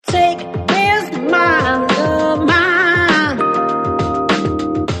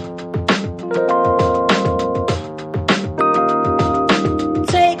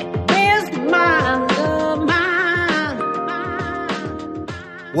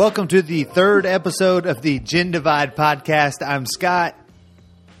Welcome to the third episode of the Gen Divide podcast. I'm Scott.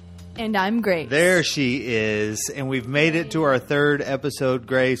 And I'm Grace. There she is. And we've made it to our third episode,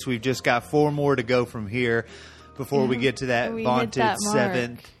 Grace. We've just got 4 more to go from here before we get to that vaunted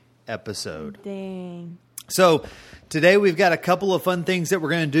 7th episode. Dang. So today we've got a couple of fun things that we're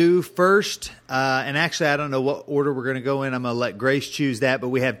going to do. First, and actually I don't know what order we're going to go in. I'm going to let Grace choose that. But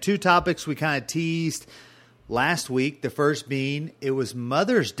we have 2 topics we kind of teased last week. The first being it was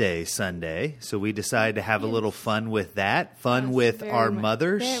Mother's Day Sunday. So we decided to have a little fun with that. Fun with our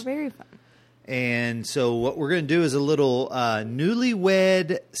mothers. Very fun. And so what we're going to do is a little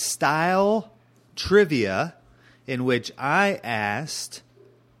newlywed style trivia in which I asked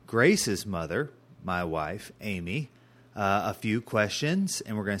Grace's mother, my wife, Amy, a few questions,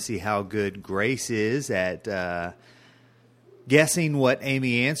 and we're going to see how good Grace is at guessing what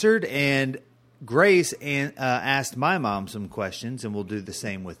Amy answered. And Grace asked my mom some questions, and we'll do the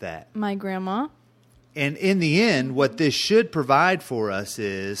same with that. My grandma. And in the end, what this should provide for us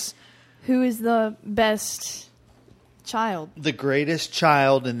is... Who is the best child? The greatest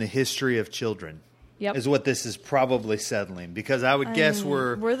child in the history of children. Yep. Is what this is probably settling, because I would guess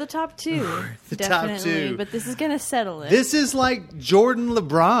we're the top 2. We're the definitely, top 2. But this is going to settle it. This is like Jordan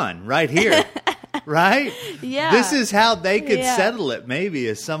LeBron right here, right? Yeah. This is how they could settle it, maybe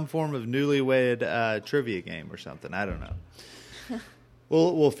as some form of newlywed trivia game or something. I don't know.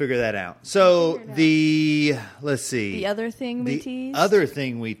 We'll figure that out. So let's see. The other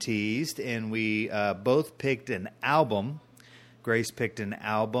thing we teased, and we both picked an album. Grace picked an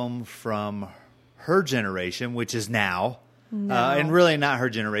album from her generation, which is now, and really not her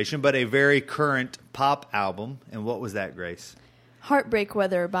generation, but a very current pop album. And what was that, Grace? Heartbreak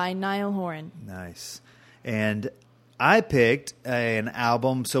Weather by Niall Horan. Nice. And I picked an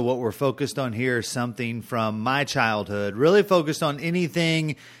album, so what we're focused on here is something from my childhood, really focused on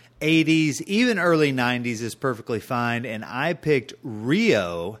anything 80s, even early 90s is perfectly fine. And I picked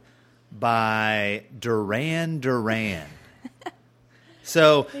Rio by Duran Duran.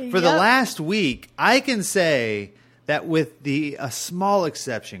 So for the last week, I can say that with a small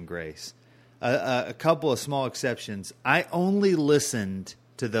exception, Grace, a couple of small exceptions, I only listened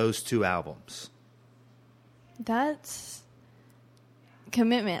to those 2 albums. That's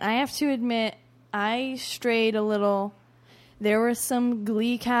commitment. I have to admit, I strayed a little. There was some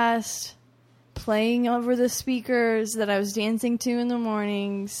Glee cast playing over the speakers that I was dancing to in the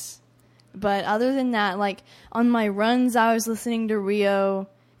mornings. But other than that, like on my runs, I was listening to Rio.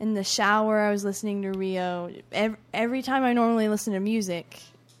 In the shower, I was listening to Rio. Every time I normally listen to music,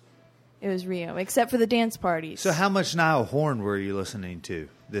 it was Rio, except for the dance parties. So how much Niall Horan were you listening to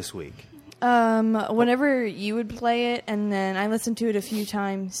this week? Whenever you would play it, and then I listened to it a few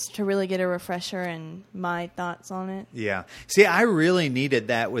times to really get a refresher and my thoughts on it. Yeah. See, I really needed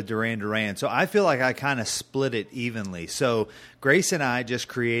that with Duran Duran, so I feel like I kind of split it evenly. So Grace and I just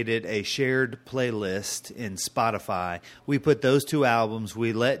created a shared playlist in Spotify. We put those 2 albums.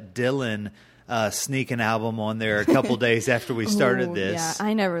 We let Dylan sneak an album on there a couple days after we started this. Yeah,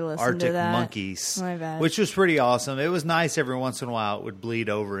 I never listened to that. Arctic Monkeys. My bad. Which was pretty awesome. It was nice every once in a while it would bleed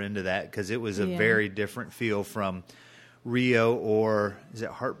over into that because it was a very different feel from Rio or, is it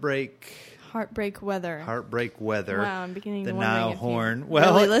Heartbreak Weather. Heartbreak Weather. Wow, I'm beginning to the wonder Niall if Horan. you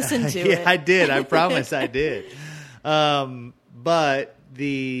really listened to it. Yeah, I did. I promise I did. But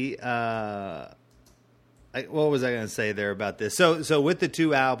the... what was I going to say there about this? So with the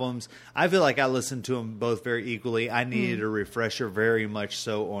 2 albums, I feel like I listened to them both very equally. I needed a refresher very much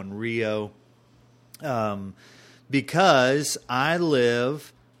so on Rio, because I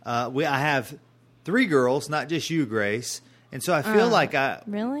live. I have 3 girls, not just you, Grace, and so I feel like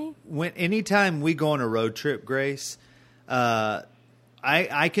anytime we go on a road trip, Grace, I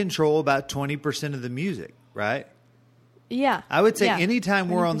control about 20% of the music, right? Yeah. I would say anytime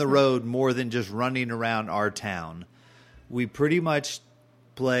we're on the road more than just running around our town, we pretty much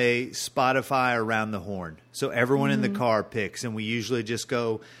play Spotify around the horn. So everyone in the car picks, and we usually just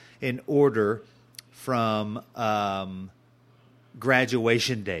go in order from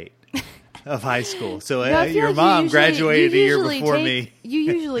graduation date of high school. So your mom graduated a year before me. You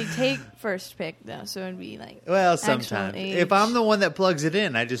usually take first pick, though, so it'd be like... Well, sometimes. If I'm the one that plugs it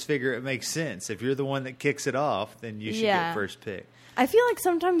in, I just figure it makes sense. If you're the one that kicks it off, then you should get first pick. I feel like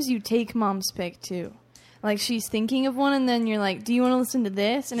sometimes you take mom's pick, too. Like, she's thinking of one, and then you're like, do you want to listen to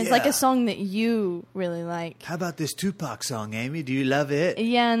this? And it's like a song that you really like. How about this Tupac song, Amy? Do you love it?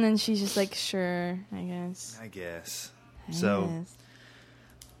 Yeah, and then she's just like, sure, I guess. So...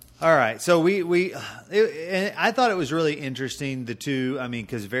 All right, so I thought it was really interesting, the 2,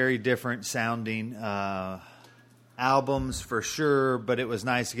 because very different sounding albums for sure, but it was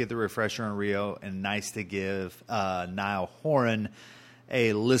nice to get the refresher on Rio and nice to give Niall Horan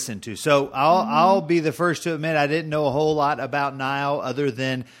a listen to. So I'll be the first to admit I didn't know a whole lot about Niall other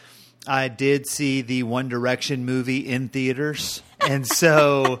than I did see the One Direction movie in theaters. And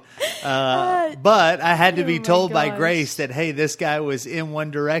so, but I had to be told by Grace that, hey, this guy was in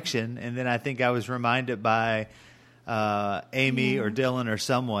One Direction. And then I think I was reminded by Amy or Dylan or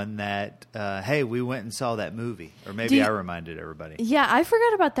someone that, hey, we went and saw that movie. Or maybe I reminded everybody. Yeah, I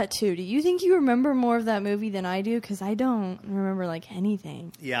forgot about that too. Do you think you remember more of that movie than I do? Because I don't remember like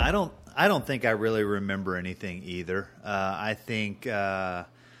anything. Yeah, I don't think I really remember anything either. I think I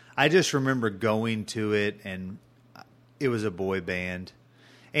just remember going to it and it was a boy band.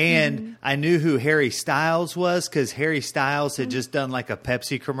 And I knew who Harry Styles was because Harry Styles had just done like a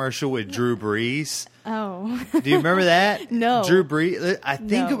Pepsi commercial with Drew Brees. Oh. Do you remember that? No. Drew Brees. I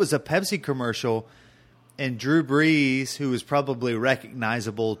think it was a Pepsi commercial. And Drew Brees, who was probably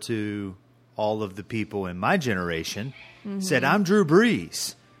recognizable to all of the people in my generation, said, "I'm Drew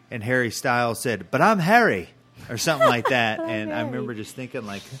Brees." And Harry Styles said, "But I'm Harry," or something like that. And I remember just thinking,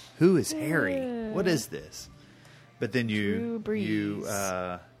 like, who is Harry? What is this? But then you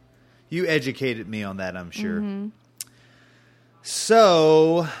educated me on that, I'm sure.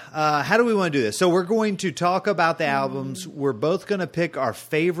 So how do we want to do this? So we're going to talk about the albums. We're both going to pick our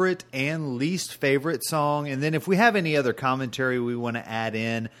favorite and least favorite song. And then if we have any other commentary we want to add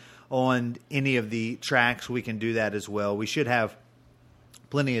in on any of the tracks, we can do that as well. We should have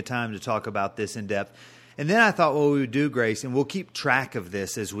plenty of time to talk about this in depth. And then I thought what we would do, Grace, and we'll keep track of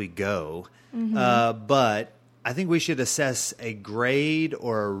this as we go, but I think we should assess a grade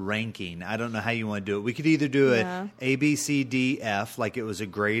or a ranking. I don't know how you want to do it. We could either do A, B, C, D, F, like it was a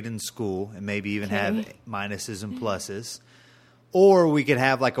grade in school, and maybe even have minuses and pluses. Or we could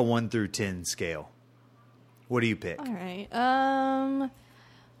have like a 1 through 10 scale. What do you pick? All right.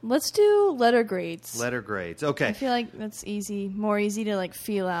 Let's do letter grades. Letter grades. Okay. I feel like that's easy. More easy to like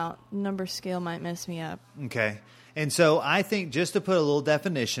feel out. Number scale might mess me up. Okay. And so I think just to put a little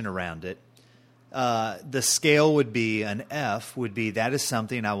definition around it, the scale would be an F would be that is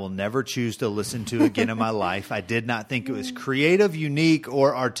something I will never choose to listen to again in my life. I did not think it was creative, unique,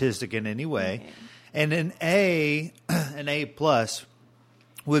 or artistic in any way. Okay. And an A plus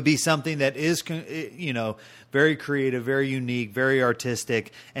would be something that is, very creative, very unique, very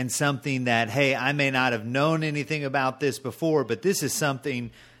artistic, and something that, hey, I may not have known anything about this before, but this is something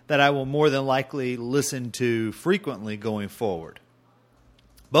that I will more than likely listen to frequently going forward.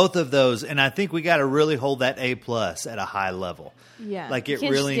 Both of those, and I think we got to really hold that A plus at a high level. Yeah, like it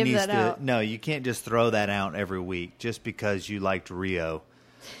really needs to. Out. No, you can't just throw that out every week just because you liked Rio.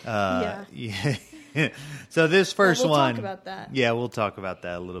 Yeah. So this first we'll one, talk about that. Yeah, we'll talk about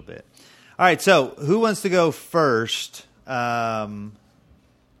that a little bit. All right, so who wants to go first? Why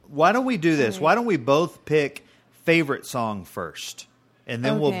don't we do this? Right. Why don't we both pick favorite song first? And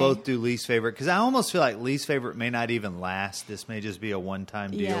then we'll both do least favorite. Because I almost feel like least favorite may not even last. This may just be a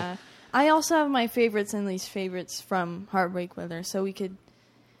one-time deal. Yeah. I also have my favorites and least favorites from Heartbreak Weather. So we could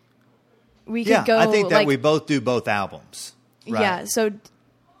go. I think that we both do both albums. Right? Yeah. So,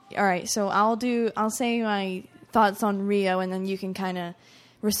 all right. So I'll say my thoughts on Rio, and then you can kind of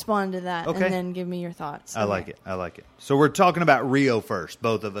respond to that, and then give me your thoughts. I like it. So we're talking about Rio first,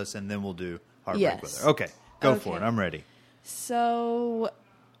 both of us, and then we'll do Heartbreak Weather. Okay. Go for it. I'm ready. So,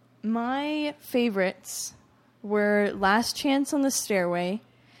 my favorites were Last Chance on the Stairway.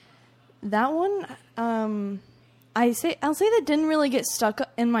 That one, I'll say that didn't really get stuck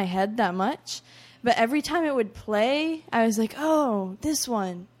in my head that much, but every time it would play, I was like, "Oh, this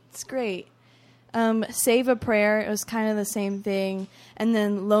one, it's great." Save a Prayer, it was kind of the same thing, and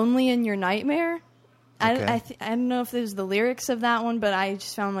then Lonely in Your Nightmare. I don't know if it was the lyrics of that one, but I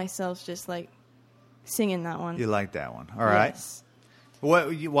just found myself just like singing that one. You like that one. All right. Yes. Why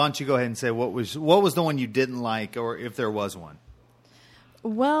don't you go ahead and say what was the one you didn't like, or if there was one?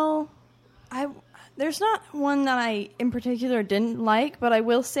 Well, there's not one that I in particular didn't like, but I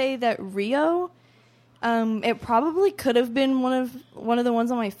will say that Rio, it probably could have been one of the ones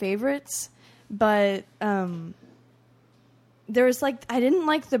on my favorites, but there was I didn't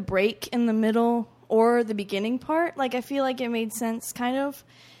like the break in the middle or the beginning part. Like I feel like it made sense kind of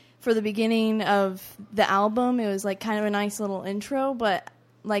for the beginning of the album. It was kind of a nice little intro, but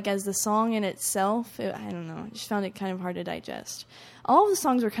as the song in itself, I don't know. I just found it kind of hard to digest. All of the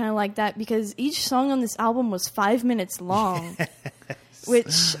songs were kind of like that because each song on this album was 5 minutes long,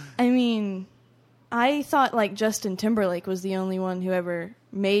 which, I mean, I thought Justin Timberlake was the only one who ever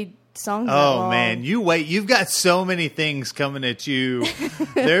made songs. that Oh long. man, you wait. You've got so many things coming at you.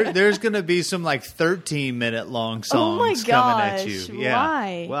 There's going to be some like 13-minute long Oh my songs coming at gosh! you. Yeah.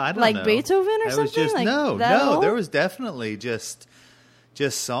 Why? Well, I don't like know. Beethoven or That something? was just like no. that old? There was definitely just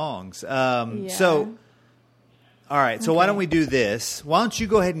songs. Yeah. So. All right, so why Okay. don't we do this? Why don't you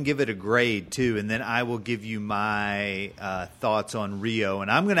go ahead and give it a grade, too, and then I will give you my thoughts on Rio. And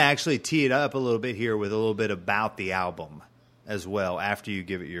I'm going to actually tee it up a little bit here with a little bit about the album as well after you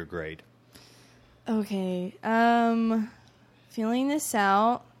give it your grade. Okay. Feeling this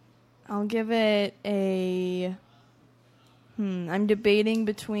out, I'll give it a. I'm debating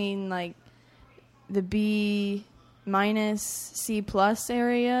between like the B minus C plus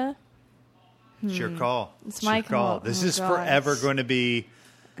area. It's your call. It's my your call. call. This Oh, is gosh. forever going to be.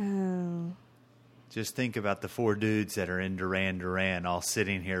 Oh. Just think about the 4 dudes that are in Duran Duran all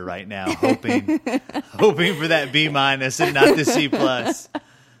sitting here right now, hoping for that B minus and not the C plus.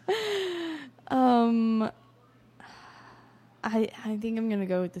 I think I'm gonna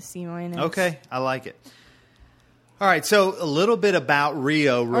go with the C minus. Okay, I like it. All right, so a little bit about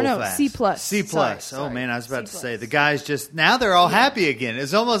Rio real no, C plus. C plus. Sorry, Oh man, I was about C to say plus. the guys just now they're all happy again.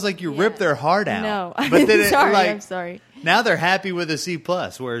 It's almost like you ripped their heart out. No, but then sorry, like, I'm sorry. Now they're happy with a C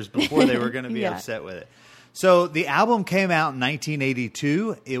plus, whereas before they were going to be Yeah. upset with it. So the album came out in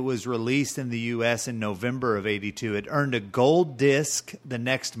 1982. It was released in the U.S. in November of 82. It earned a gold disc the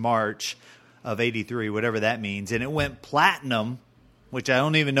next March of 83, whatever that means. And it went platinum, which I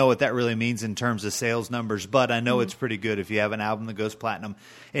don't even know what that really means in terms of sales numbers, but I know it's pretty good if you have an album that goes platinum,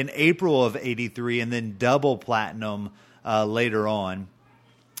 in April of 83, and then double platinum later on.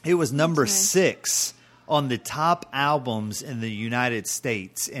 It was number 6 on the top albums in the United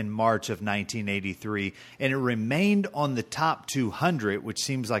States in March of 1983, and it remained on the top 200, which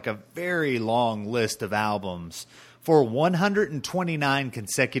seems like a very long list of albums, for 129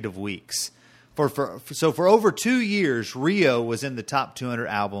 consecutive weeks. So for over 2 years, Rio was in the top 200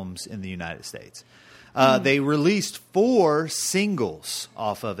 albums in the United States. They released 4 singles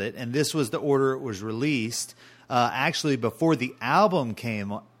off of it, and this was the order it was released. Actually, before the album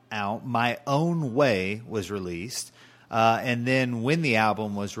came out, My Own Way was released. And then when the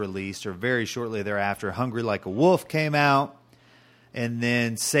album was released, or very shortly thereafter, Hungry Like a Wolf came out. And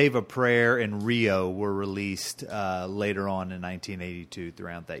then Save a Prayer and Rio were released later on in 1982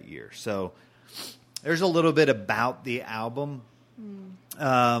 throughout that year. So there's a little bit about the album.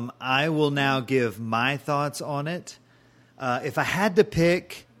 I will now give my thoughts on it. If I had to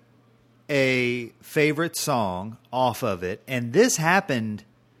pick a favorite song off of it, and this happened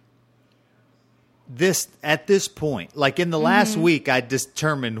at this point, like in the last week, I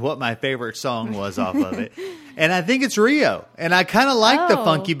determined what my favorite song was off of it. And I think it's Rio. And I kind of like the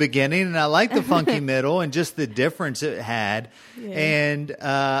funky beginning, and I like the funky middle, and just the difference it had. Yeah. And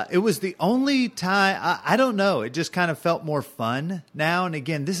it was the only time, I don't know, it just kind of felt more fun now. And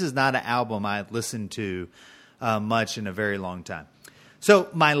again, this is not an album I listened to much in a very long time. So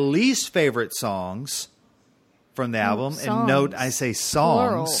my least favorite songs from the album, and note I say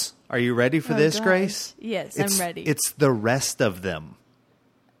songs. Plural. Are you ready for Oh, this, gosh. Grace? Yes, I'm ready. It's the rest of them.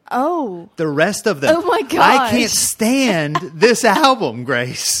 Oh. The rest of them. Oh, my I gosh. can't stand this album,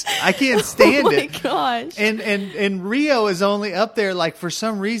 Grace. I can't stand Oh my it. gosh. And Rio is only up there, like, for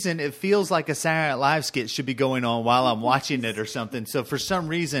some reason, it feels like a Saturday Night Live skit should be going on while I'm watching it or something. So for some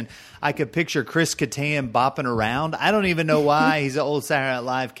reason, I could picture Chris Kattan bopping around. I don't even know why. He's an old Saturday Night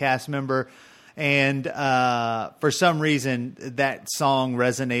Live cast member. And for some reason, that song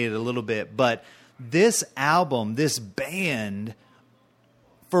resonated a little bit. But this album, this band,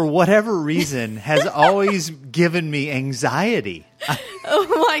 for whatever reason, has always given me anxiety.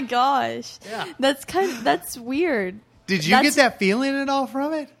 Oh my gosh. Yeah. That's weird. Did you That's- get that feeling at all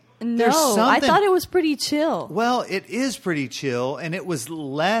from it? No, There's I something- thought it was pretty chill. Well, it is pretty chill, and it was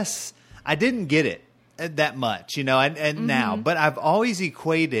less. I didn't get it that much, and now, but I've always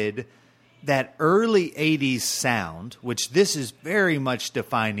equated that early 80s sound, which this is very much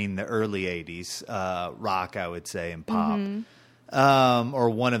defining the early 80s rock, I would say, and pop, or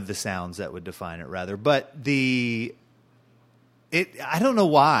one of the sounds that would define it, rather. But I don't know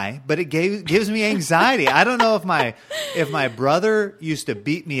why, but it gives me anxiety. I don't know if my brother used to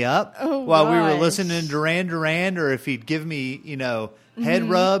beat me up while we were gosh. listening to Duran Duran, or if he'd give me, head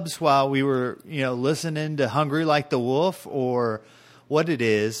rubs while we were, listening to Hungry Like the Wolf, or what it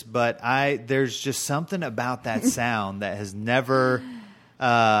is. But there's just something about that sound that has never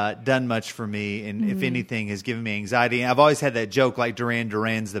done much for me, and if anything, has given me anxiety. And I've always had that joke, like Duran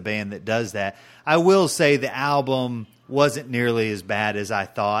Duran's the band that does that. I will say the album wasn't nearly as bad as I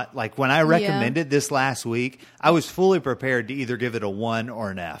thought. Like when I recommended this last week, I was fully prepared to either give it a 1 or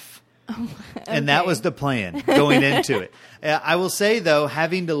an F. And that was the plan going into it. I will say, though,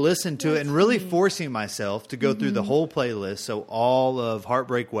 having to listen to it and really forcing myself to go through the whole playlist, so all of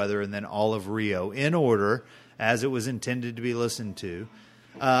Heartbreak Weather and then all of Rio in order as it was intended to be listened to,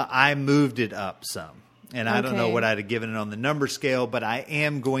 I moved it up some. And I don't know what I'd have given it on the number scale, but I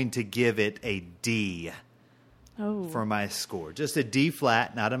am going to give it a D for my score. Just a D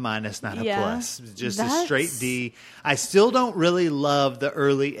flat, not a minus, not a plus. Just a straight D. I still don't really love the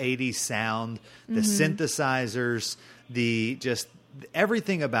early 80s sound, the synthesizers, just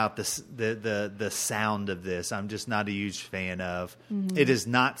everything about the sound of this. I'm just not a huge fan of. It is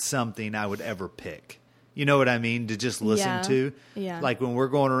not something I would ever pick. You know what I mean? To just listen to. Yeah. Like when we're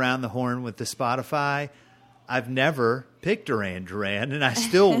going around the horn with the Spotify, I've never picked Duran Duran, and I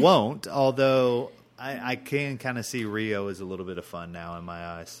still won't, although I can kind of see Rio as a little bit of fun now in my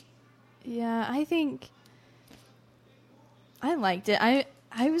eyes. Yeah, I think I liked it.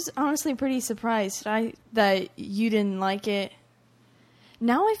 I was honestly pretty surprised that you didn't like it.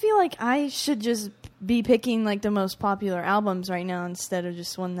 Now I feel like I should just be picking like the most popular albums right now instead of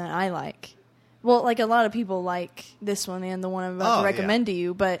just one that I like. Well, like a lot of people like this one and the one I'm about to recommend to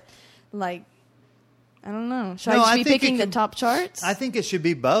you, but like, I don't know. Should I just be picking the top charts? I think it should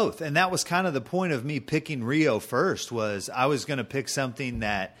be both. And that was kind of the point of me picking Rio first, was I was going to pick something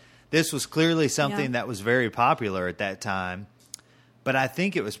that this was clearly something that was very popular at that time. But I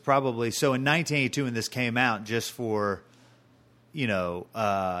think it was probably, so in 1982 when this came out, just for,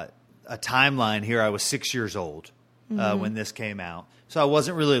 a timeline here, I was 6 years old when this came out. So I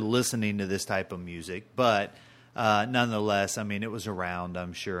wasn't really listening to this type of music, but nonetheless, I mean, it was around,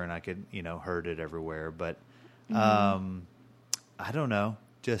 I'm sure, and I could, heard it everywhere. But I don't know.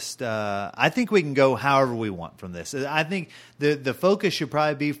 Just I think we can go however we want from this. I think the focus should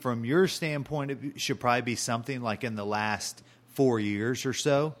probably be, from your standpoint, it should probably be something like in the last 4 years or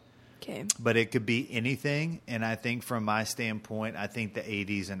so. Okay. But it could be anything. And I think from my standpoint, I think the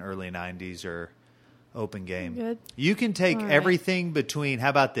 80s and early 90s are open game. Good. You can take everything between, how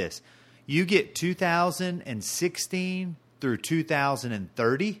about this? You get 2016 through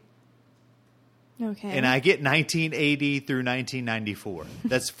 2030. Okay. And I get 1980 through 1994.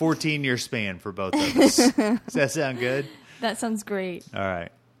 That's 14-year span for both of us. Does that sound good? That sounds great. All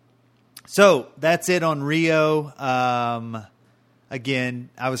right. So that's it on Rio. Again,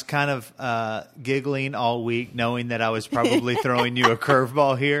 I was kind of giggling all week, knowing that I was probably throwing you a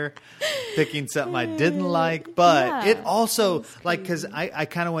curveball here, picking something I didn't like. But it also, like, because I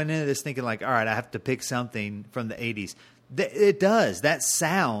kind of went into this thinking, like, all right, I have to pick something from the 80s. It does. That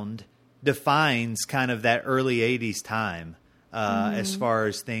sound defines kind of that early 80s time as far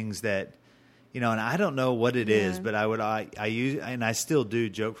as things that, and I don't know what it is, but I use, and I still do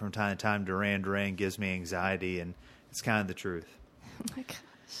joke from time to time, Duran Duran gives me anxiety, and it's kind of the truth. Oh my gosh.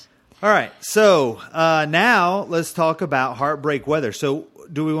 All right. So now let's talk about Heartbreak Weather. So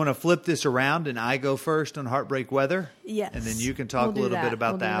do we want to flip this around and I go first on Heartbreak Weather? Yes. And then you can talk a little bit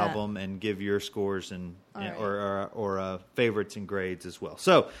about the album and give your scores and or favorites and grades as well.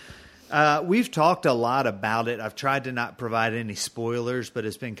 So we've talked a lot about it. I've tried to not provide any spoilers, but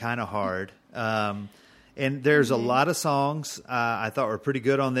it's been kind of hard. And there's a lot of songs I thought were pretty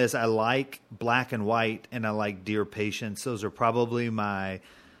good on this. I like Black and White, and I like Dear Patience. Those are probably my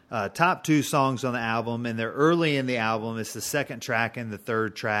top two songs on the album, and they're early in the album. It's the second track and the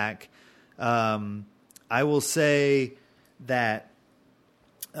third track. I will say that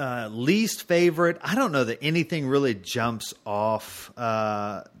least favorite, I don't know that anything really jumps off.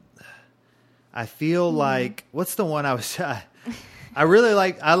 I feel like, what's the one I was...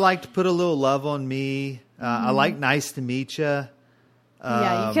 I liked Put a Little Love on Me. I like Nice to Meet Ya.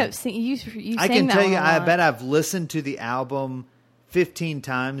 Yeah, you kept singing. You sang I can that tell one you, a I lot. bet I've listened to the album 15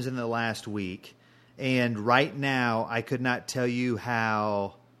 times in the last week. And right now, I could not tell you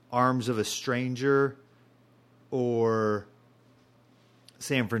how Arms of a Stranger or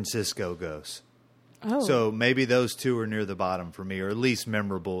San Francisco goes. Oh. So maybe those two are near the bottom for me, or at least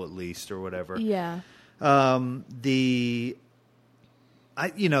memorable, at least, or whatever. Yeah. Some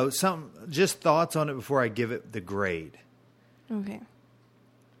just thoughts on it before I give it the grade. Okay.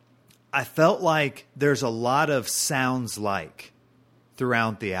 I felt like there's a lot of sounds like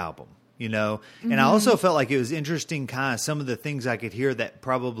throughout the album, and I also felt like it was interesting, kind of some of the things I could hear that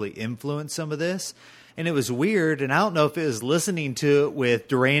probably influenced some of this. And it was weird, and I don't know if it was listening to it with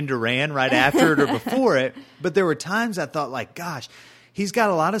Duran Duran right after it or before it, but there were times I thought, like, gosh, he's got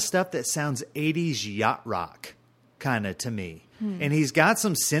a lot of stuff that sounds 80s yacht rock kind of to me. And he's got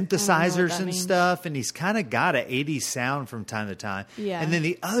some synthesizers and stuff, and he's kind of got an 80s sound from time to time. Yeah. And then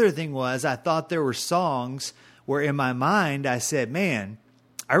the other thing was, I thought there were songs where in my mind I said, man,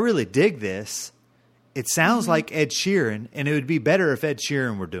 I really dig this. It sounds like Ed Sheeran, and it would be better if Ed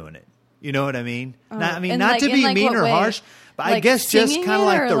Sheeran were doing it. You know what I mean? Not to be mean or harsh, but I guess just kind of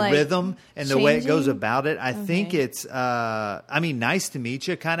like the rhythm and the way it goes about it. I think it's, Nice to Meet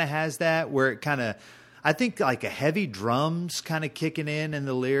You kind of has that, where it kind of, I think like a heavy drums kind of kicking in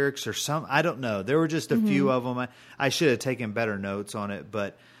the lyrics or some, I don't know. There were just a few of them. I should have taken better notes on it,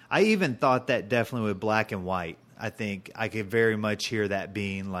 but I even thought that definitely with Black and White, I think I could very much hear that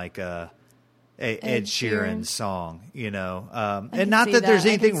being like a Ed Sheeran song, and not that there's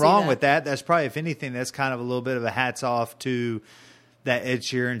anything wrong with that. That's probably, if anything, that's kind of a little bit of a hats off to that Ed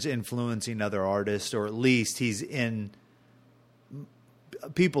Sheeran's influencing other artists, or at least he's in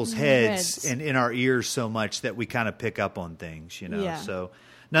people's heads and in our ears so much that we kind of pick up on things, Yeah. So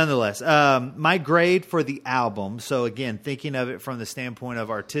nonetheless, my grade for the album. So again, thinking of it from the standpoint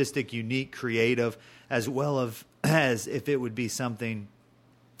of artistic, unique, creative, as well as if it would be something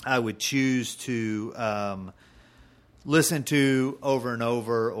I would choose to listen to over and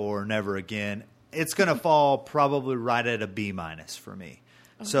over or never again, it's going to fall probably right at a B- for me.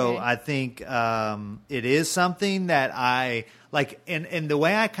 Okay. So I think it is something that I like. And the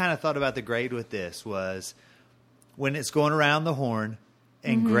way I kind of thought about the grade with this was when it's going around the horn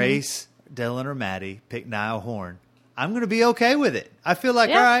and Grace, Dylan, or Maddie pick Niall Horn, I'm going to be okay with it. I feel like,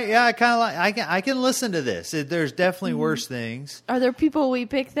 all right, I kind of like, I can listen to this. There's definitely worse things. Are there people we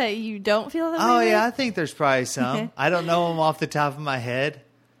pick that you don't feel that way? Oh, with? yeah, I think there's probably some. I don't know them off the top of my head.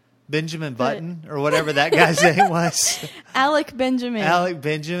 Benjamin Button or whatever that guy's name was. Alec Benjamin. I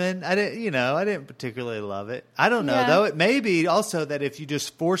didn't particularly love it. I don't know though. It may be also that if you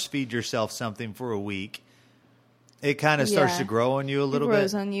just force feed yourself something for a week, it kind of starts to grow on you a little bit. It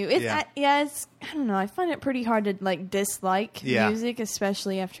grows on you. It's I don't know. I find it pretty hard to like dislike music,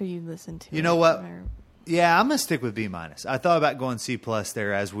 especially after you listen to it. You know what? Yeah, I'm gonna stick with B-. I thought about going C+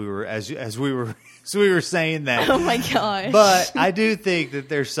 there as we were saying that. Oh my gosh! But I do think that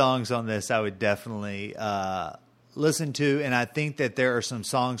there's songs on this I would definitely listen to, and I think that there are some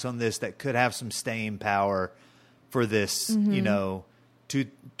songs on this that could have some staying power for this,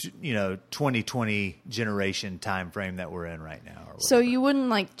 2020 generation time frame that we're in right now. So you wouldn't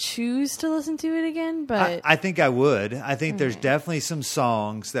like choose to listen to it again, but I think I would. I think there's definitely some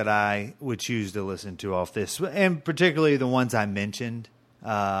songs that I would choose to listen to off this, and particularly the ones I mentioned.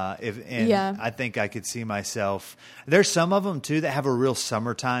 I think I could see myself. There's some of them too that have a real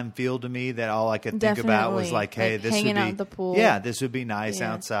summertime feel to me. That all I could think about was like, hey, this hanging would be out at the pool. Yeah, this would be nice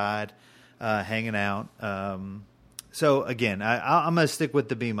outside, hanging out. So again, I'm gonna stick with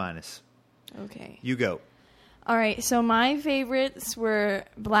the B-. Okay, you go. All right, so my favorites were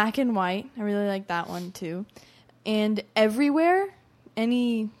Black and White. I really like that one too. And Everywhere.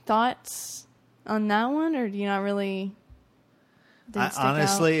 Any thoughts on that one, or do you not really?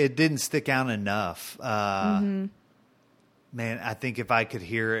 Honestly, it didn't stick out enough. Man, I think if I could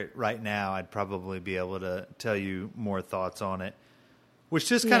hear it right now, I'd probably be able to tell you more thoughts on it. Which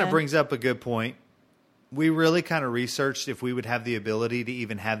just kind of brings up a good point. We really kind of researched if we would have the ability to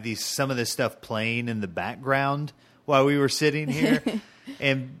even have some of this stuff playing in the background while we were sitting here.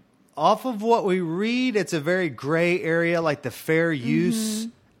 And off of what we read, it's a very gray area, like the Fair Use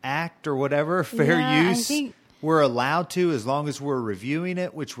Act or whatever. Fair use. We're allowed to as long as we're reviewing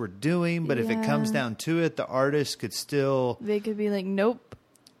it, which we're doing. But if it comes down to it, the artist could still... They could be like, nope.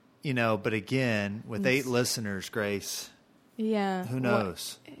 But again, with 8 listeners, Grace, who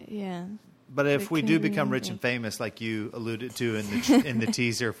knows? But if we do become rich and famous, like you alluded to in the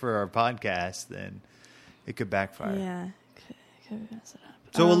teaser for our podcast, then it could backfire. Yeah, could mess it up.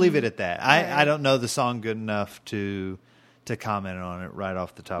 So we'll leave it at that. I don't know the song good enough to comment on it right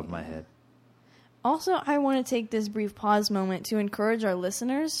off the top of my head. Also, I want to take this brief pause moment to encourage our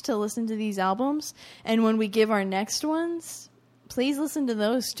listeners to listen to these albums. And when we give our next ones, please listen to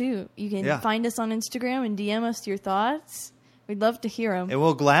those too. You can find us on Instagram and DM us your thoughts. We'd love to hear them. And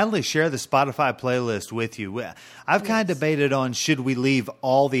we'll gladly share the Spotify playlist with you. I've kind of debated on should we leave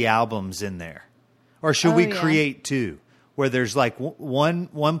all the albums in there? Or should we create 2? Where there's like one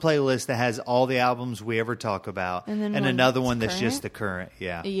playlist that has all the albums we ever talk about. And another one that's just the current.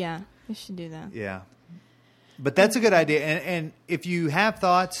 Yeah. Yeah, we should do that. Yeah. But that's a good idea. And if you have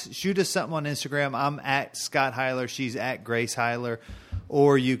thoughts, shoot us something on Instagram. I'm at Scott Heiler. She's at Grace Heiler.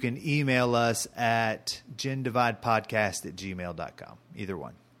 Or you can email us at gendividepodcast@gmail.com. Either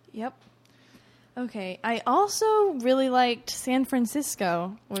one. Yep. Okay. I also really liked San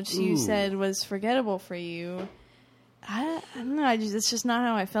Francisco, which you said was forgettable for you. I don't know. It's just not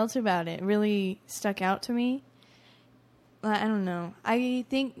how I felt about it. It really stuck out to me. I don't know. I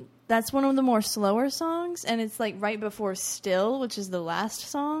think that's one of the more slower songs, and it's like right before Still, which is the last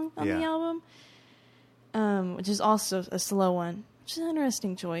song on the album, which is also a slow one, which is an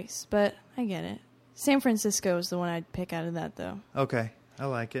interesting choice, but I get it. San Francisco is the one I'd pick out of that, though. Okay, I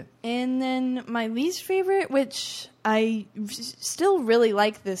like it. And then my least favorite, which I still really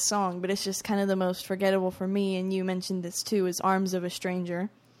like this song, but it's just kind of the most forgettable for me, and you mentioned this too, is Arms of a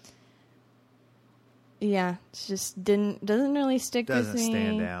Stranger. Yeah, it just doesn't really stick with me. Doesn't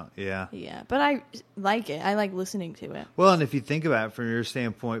stand out, yeah. Yeah, but I like it. I like listening to it. Well, and if you think about it from your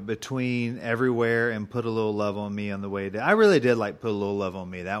standpoint, between Everywhere and Put a Little Love on Me on the way down, I really did like Put a Little Love on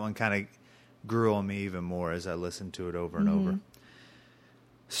Me. That one kind of grew on me even more as I listened to it over and over.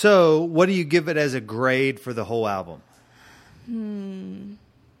 So, what do you give it as a grade for the whole album?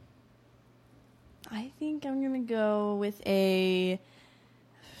 I think I'm going to go with a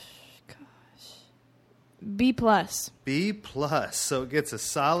B+. B+. So it gets a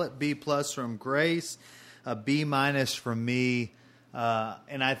solid B+ from Grace, a B- from me,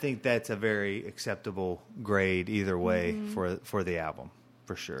 and I think that's a very acceptable grade either way for the album,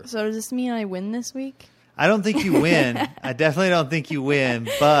 for sure. So does this mean I win this week? I don't think you win. I definitely don't think you win,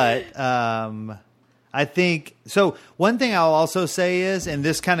 but I think so. One thing I'll also say is, and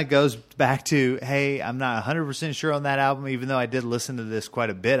this kind of goes back to, hey, I'm not 100% sure on that album, even though I did listen to this quite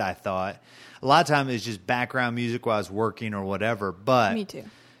a bit. I thought a lot of time it's just background music while I was working or whatever. But me too.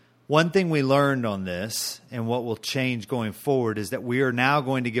 One thing we learned on this, and what will change going forward, is that we are now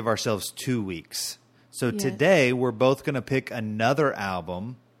going to give ourselves 2 weeks. So today we're both going to pick another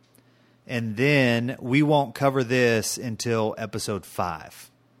album, and then we won't cover this until episode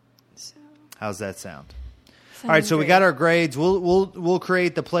 5. So, how's that sound? All right, so we got our grades. We'll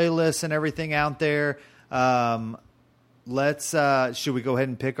create the playlist and everything out there. Let's should we go ahead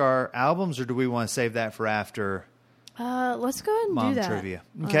and pick our albums, or do we want to save that for after? Let's go ahead and Mom do that. Trivia.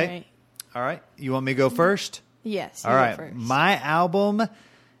 Okay. All right. You want me to go first? Yes. All right. First. My album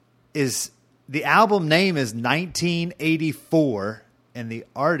is, the album name is 1984, and the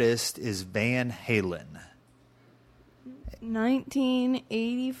artist is Van Halen.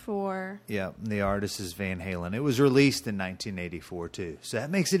 1984. Yeah, the artist is Van Halen. It was released in 1984 too, so that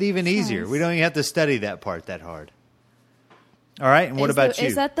makes it even easier. We don't even have to study that part that hard. All right, and what about you?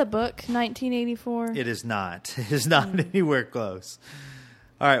 Is that the book, 1984? It is not. It is not anywhere close.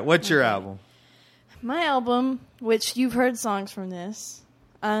 All right, what's your album? My album, which you've heard songs from this,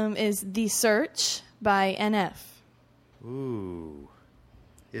 is The Search by NF. Ooh.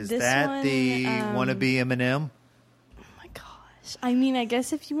 Is this that one, the wannabe Eminem? Oh my gosh. I mean, I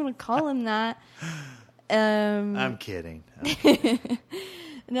guess if you want to call him that. I'm kidding.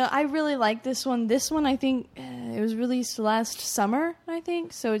 No, I really like this one. This one, I think, it was released last summer, I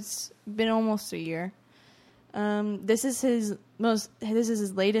think. So it's been almost a year. This is his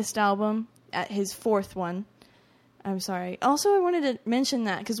latest album, his fourth one. I'm sorry. Also, I wanted to mention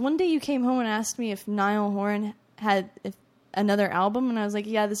that because one day you came home and asked me if Niall Horan had another album, and I was like,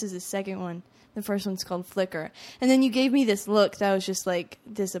 yeah, this is his second one. The first one's called Flicker. And then you gave me this look that I was just like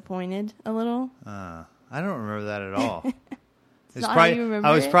disappointed a little. I don't remember that at all. It's not how you remember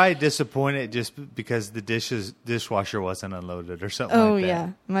I was it? probably disappointed just because the dishwasher wasn't unloaded or something like that. Oh,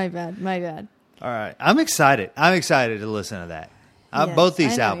 yeah. My bad. All right. I'm excited to listen to that. Yes, both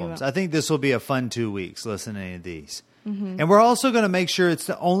these I know you albums. will. I think this will be a fun 2 weeks listening to these. Mm-hmm. And we're also going to make sure it's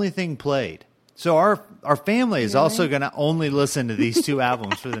the only thing played. So our family is also going to only listen to these two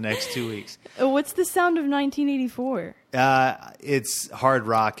albums for the next 2 weeks. What's the sound of 1984? It's hard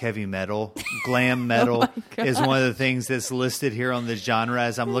rock, heavy metal, glam metal is one of the things that's listed here on the genre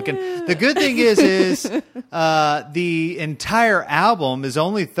as I'm looking. The good thing is the entire album is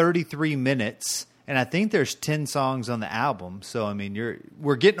only 33 minutes, and I think there's 10 songs on the album. So I mean,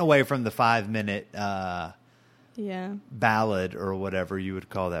 we're getting away from the 5-minute ballad or whatever you would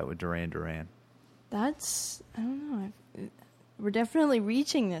call that with Duran Duran. That's, I don't know. We're definitely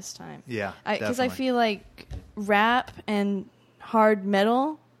reaching this time. Yeah, because I feel like rap and hard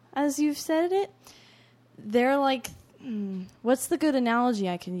metal, as you've said it, they're like, what's the good analogy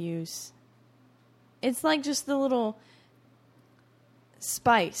I can use? It's like just the little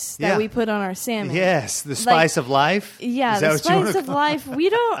spice that we put on our salmon. Yes, the spice of life. Yeah, the spice of life. We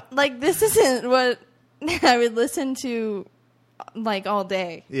don't, like, this isn't what I would listen to, like, all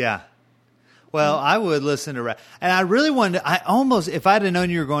day. Yeah. Well, I would listen to rap. And I really wanted to, if I'd have known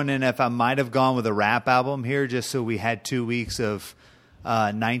you were going to NF, I might have gone with a rap album here just so we had 2 weeks of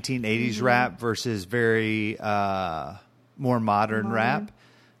 1980s rap versus very more modern rap.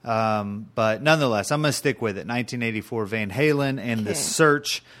 But nonetheless, I'm going to stick with it. 1984 Van Halen and The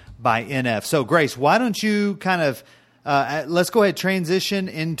Search by NF. So, Grace, why don't you kind of let's go ahead transition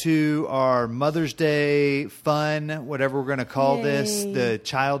into our Mother's Day fun, whatever we're going to call this, the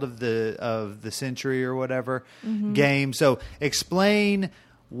child of the century or whatever game. So explain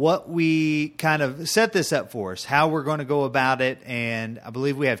what we kind of set this up for us, how we're going to go about it, and I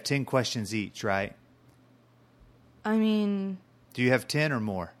believe we have 10 questions each, right? I mean, do you have 10 or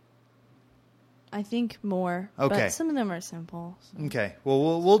more? I think more. Okay. But some of them are simple. So. Okay.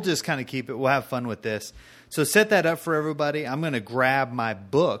 Well, we'll just kind of keep it. We'll have fun with this. So set that up for everybody. I'm going to grab my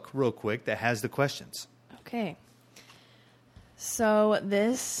book real quick that has the questions. Okay. So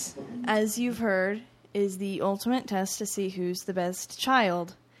this, as you've heard, is the ultimate test to see who's the best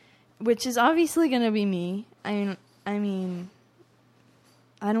child, which is obviously going to be me. I mean,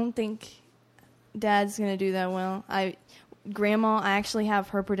 I don't think Dad's going to do that well. Grandma, I actually have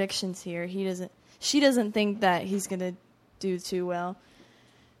her predictions here. She doesn't think that he's going to do too well.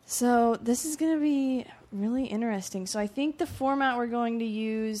 So this is going to be really interesting. So I think the format we're going to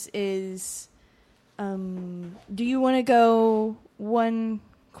use is, do you want to go one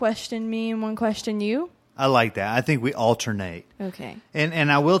question me and one question you? I like that. I think we alternate. Okay.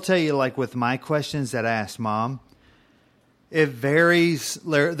 And I will tell you, like with my questions that I asked Mom, it varies.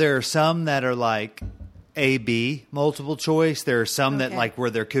 There are some that are like A, B, multiple choice. There are some that like where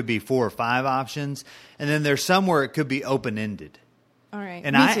there could be 4 or 5 options. And then there's some where it could be open-ended. All right.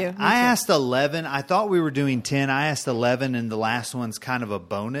 And Me too. I asked 11. I thought we were doing 10. I asked 11, and the last one's kind of a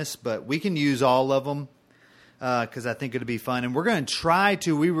bonus. But we can use all of them because I think it'll be fun. And we're going to try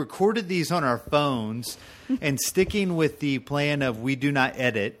to. We recorded these on our phones. And sticking with the plan of we do not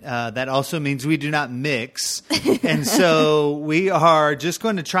edit, that also means we do not mix. And so we are just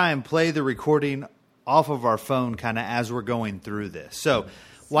going to try and play the recording off of our phone kind of as we're going through this. So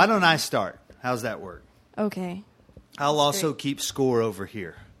why don't I start? How's that work? Okay. I'll also keep score over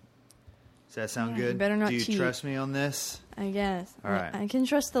here. Does that sound good? You better not Do you cheat. trust me on this? I guess. All right. I can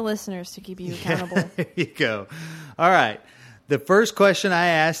trust the listeners to keep you accountable. There you go. All right. The first question I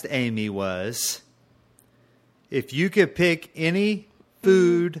asked Amy was, if you could pick any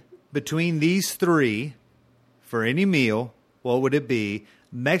food between these 3 for any meal, what would it be?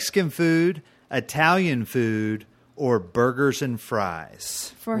 Mexican food, Italian food, or burgers and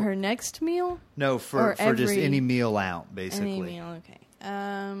fries? For her next meal? No, for just any meal out, basically. Any meal, okay.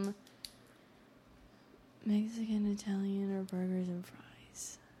 Mexican, Italian, or burgers and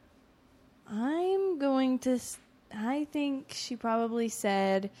fries? I think she probably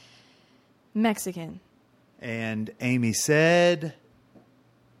said Mexican. And Amy said...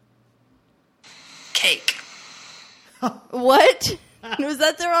 Cake. What? Was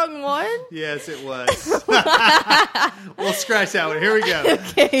that the wrong one? Yes, it was. We'll scratch that one. Here we go.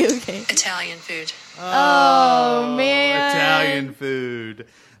 Okay. Italian food. Oh, man. Italian food.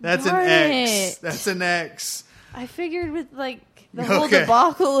 That's Darn an X. it. That's an X. I figured with, like, the whole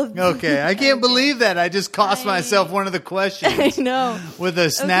debacle of... Okay, I can't believe that. I just cost myself one of the questions. I know. With a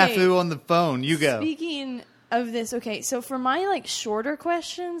snafu on the phone. You go. Speaking of this, okay, so for my, like, shorter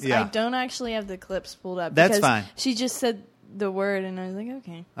questions, I don't actually have the clips pulled up. That's fine. She just said the word, and I was like,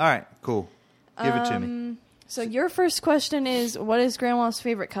 okay. All right, cool. Give it to me. So your first question is, what is Grandma's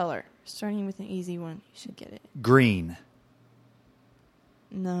favorite color? Starting with an easy one. You should get it. Green.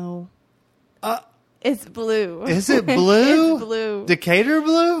 No. It's blue. Is it blue? It's blue. Decatur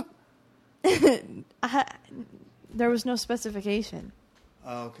blue? There was no specification.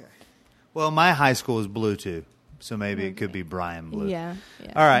 Okay. Well, my high school is blue too, so maybe it could be Brian blue. Yeah.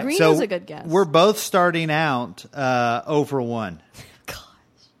 All right. Green so is a good guess. We're both starting out 0 for 1. Gosh.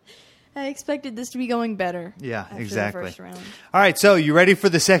 I expected this to be going better. Yeah, after exactly. The first round. All right. So you ready for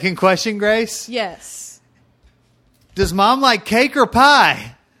the second question, Grace? Yes. Does Mom like cake or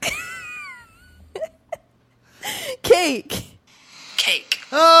pie? Cake. Cake.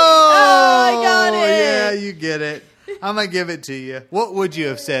 Oh, I got it. Yeah, you get it. I'm going to give it to you. What would you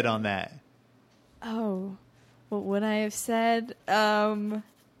have said on that? Oh, what would I have said? It's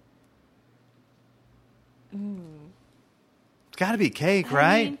got to be cake,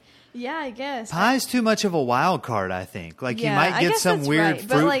 right? mean, yeah, I guess. Pie's too much of a wild card, I think. Like, you might I get guess some that's weird right.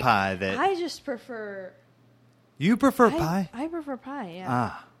 But, fruit like, pie that... I just prefer... You prefer pie? I prefer pie, yeah.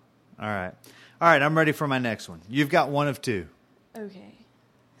 Ah, all right. All right, I'm ready for my next one. You've got one of 2. Okay.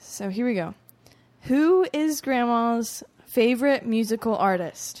 So here we go. Who is Grandma's favorite musical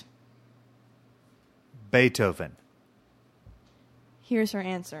artist? Beethoven. Here's her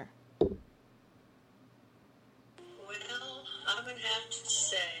answer. Well, I'm going to have to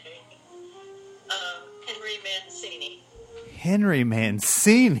say Henry Mancini. Henry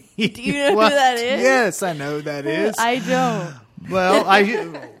Mancini. Do you know What? who that is? Yes, I know who that is. I don't. Well,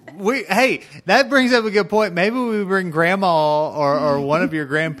 Hey, that brings up a good point. Maybe we bring grandma or one of your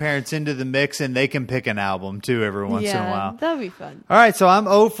grandparents into the mix and they can pick an album too every once in a while. That would be fun. All right, so I'm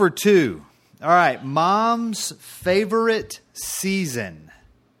 0 for 2. All right, Mom's favorite season.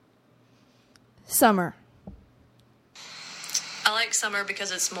 Summer. I like summer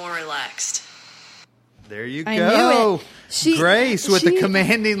because it's more relaxed. There you I go. knew it. Grace with the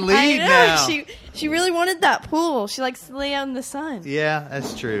commanding lead I know. now. She really wanted that pool. She likes to lay out in the sun. Yeah,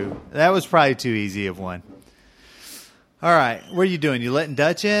 that's true. That was probably too easy of one. All right, what are you doing? You letting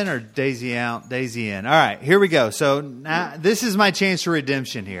Dutch in or Daisy out? Daisy in. All right, here we go. So now this is my chance for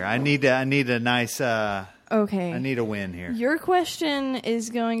redemption here. I need a nice. Okay. I need a win here. Your question is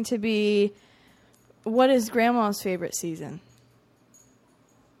going to be, what is Grandma's favorite season?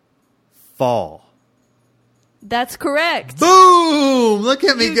 Fall. That's correct. Boom! Look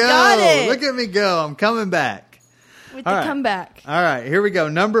at me You go. got it. Look at me go. I'm coming back. With All the right. comeback. All right, here we go.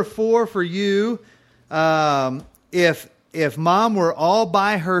 Number 4 for you. If Mom were all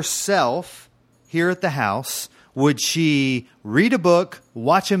by herself here at the house, would she read a book,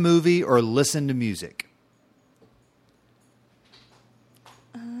 watch a movie, or listen to music?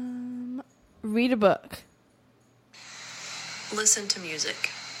 Read a book. Listen to music.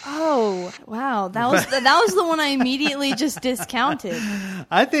 Oh, wow. That was the one I immediately just discounted.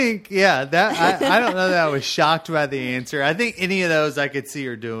 I think, yeah, that I don't know that I was shocked by the answer. I think any of those I could see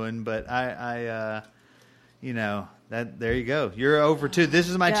her doing, but I you know, that there you go. You're 0 for 2. This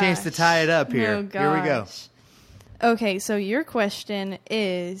is my chance to tie it up here. Oh, Here we go. gosh. Okay, so your question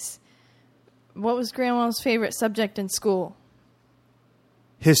is, what was Grandma's favorite subject in school?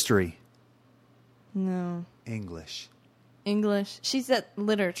 History, English. She said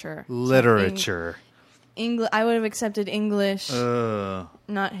literature. literature. I would have accepted English, Uh,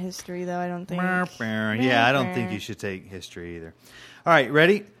 not history, though, I don't think. yeah, I don't think you should take history either. All right,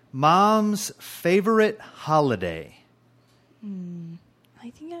 ready? Mom's favorite holiday. I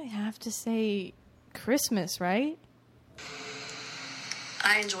think I have to say Christmas, right?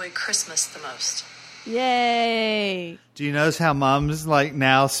 I enjoy Christmas the most. Yay! Do you notice how Mom's like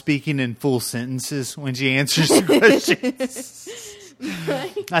now speaking in full sentences when she answers the questions?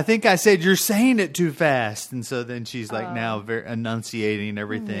 I think I said you're saying it too fast, and so then she's like now very enunciating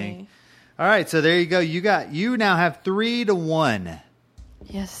everything. Okay. All right, so there you go. You now have 3-1.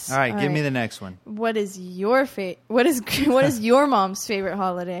 Yes. All right, give me the next one. What is your what is your mom's favorite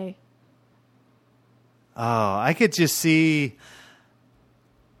holiday? Oh, I could just see.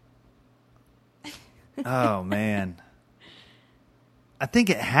 Oh man, I think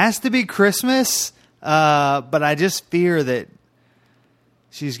it has to be Christmas, but I just fear that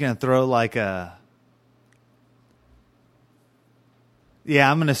she's going to throw like a. Yeah,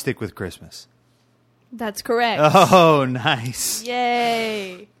 I'm going to stick with Christmas. That's correct. Oh, nice.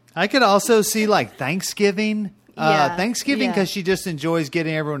 Yay! I could also see like Thanksgiving. Yeah, Thanksgiving yeah. because she just enjoys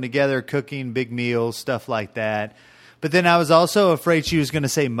getting everyone together, cooking big meals, stuff like that. But then I was also afraid she was going to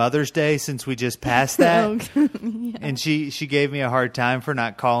say Mother's Day since we just passed that. Yeah. And she gave me a hard time for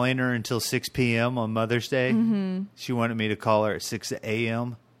not calling her until 6 p.m. on Mother's Day. Mm-hmm. She wanted me to call her at 6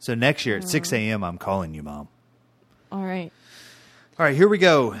 a.m. So next year at 6 a.m. I'm calling you, Mom. All right. All right, here we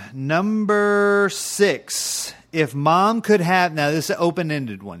go. Number 6. If Mom could have... Now, this is an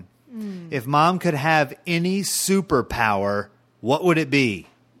open-ended one. If Mom could have any superpower, what would it be?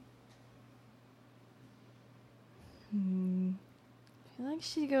 I feel like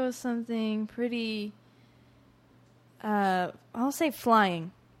she'd go with something pretty. I'll say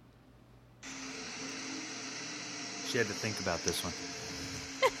flying. She had to think about this one.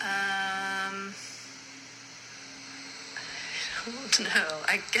 I don't know.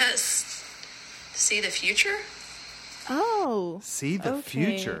 I guess see the future? Oh. See the okay.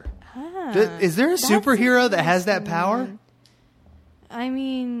 future. Ah, Is there a that's superhero that has that interesting. power? I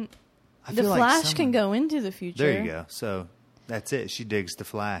mean, I the feel like Flash can someone- go into the future. There you go. So that's it. She digs the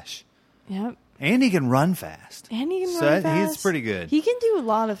Flash. Yep. And he can run fast. And he can So run he's fast. pretty good. He can do a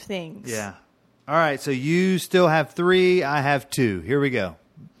lot of things. Yeah. All right. So you still have 3. I have 2. Here we go.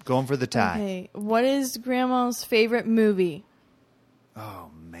 Going for the tie. Okay. What is Grandma's favorite movie? Oh,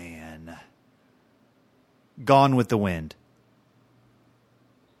 man. Gone with the Wind.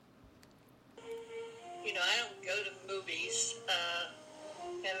 You know, I don't go to movies.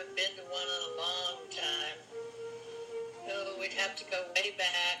 Haven't been to one in a long time. Oh, we'd have to go way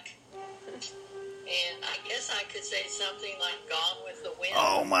back. And I guess I could say something like Gone with the Wind.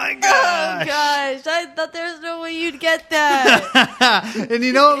 Oh, my Oh, gosh. gosh. I thought there was no way you'd get that. And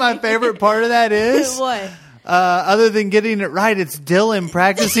you know what my favorite part of that is? What? Other than getting it right, it's Dylan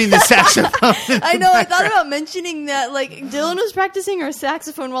practicing the saxophone. I know. I thought about mentioning that. Like, Dylan was practicing her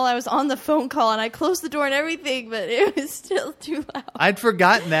saxophone while I was on the phone call, and I closed the door and everything, but it was still too loud. I'd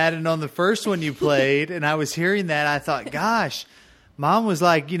forgotten that, and on the first one you played, and I was hearing that, I thought, gosh, Mom was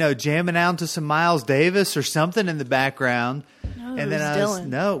like, jamming out to some Miles Davis or something in the background. No, and then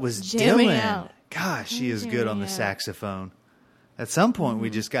it was jamming Dylan. out. Gosh, she is good on the out. saxophone. At some point,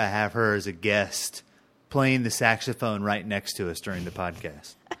 we just got to have her as a guest playing the saxophone right next to us during the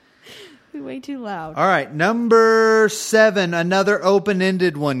podcast. Way too loud. All right, number 7, another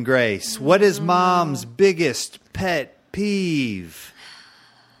open-ended one, Grace. What is Mom's biggest pet peeve?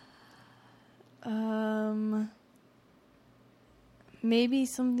 Maybe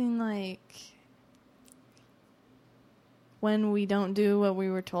something like when we don't do what we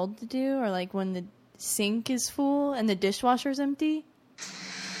were told to do, or like when the sink is full and the dishwasher's empty.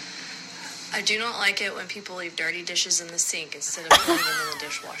 I do not like it when people leave dirty dishes in the sink instead of putting them in the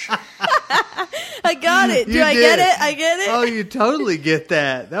dishwasher. I got it. You Do I did. get it? I get it. Oh, you totally get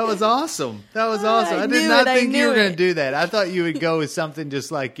that. That was awesome. That was awesome. I did knew not it. I think you were knew going to it. do that. I thought you would go with something just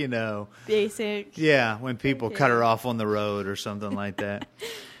like, Basic. yeah, when people cut her off on the road or something like that.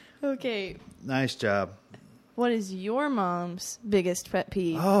 Okay. Nice job. What is your mom's biggest pet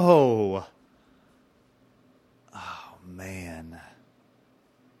peeve? Oh, man.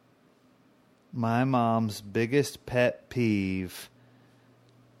 My mom's biggest pet peeve.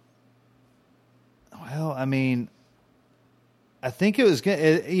 Well, I mean, I think it was,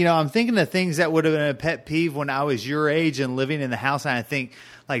 I'm thinking of things that would have been a pet peeve when I was your age and living in the house. And I think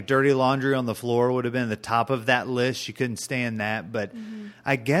like dirty laundry on the floor would have been the top of that list. You couldn't stand that. But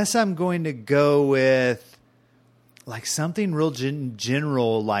I guess I'm going to go with like something real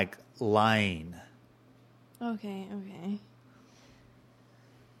general, like lying. Okay.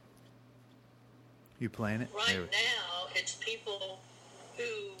 You playing it? Right There we- now, it's people who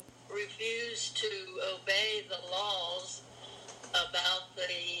refuse to obey the laws about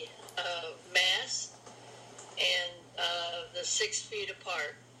the mask and the 6 feet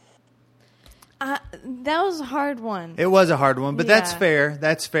apart. That was a hard one. It was a hard one, but that's Yeah. fair.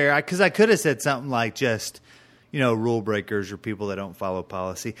 That's fair. Because I could have said something like just, rule breakers or people that don't follow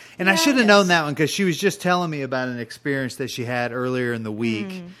policy. And I Yeah, should have yes. known that one because she was just telling me about an experience that she had earlier in the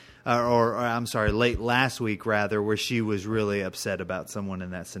week. Or I'm sorry, late last week, rather, where she was really upset about someone in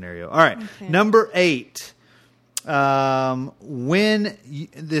that scenario. All right. Okay. Number 8. This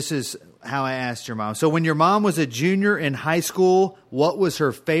is how I asked your mom. So when your mom was a junior in high school, what was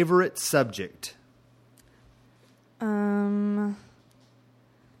her favorite subject?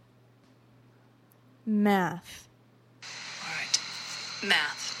 Math. All right.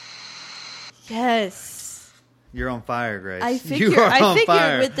 Math. Yes. You're on fire, Grace. I You figured. are on I figured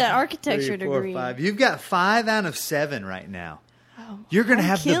fire. with that architecture 3, 4, degree. 5. You've got 5 out of 7 right now. You're going to I'm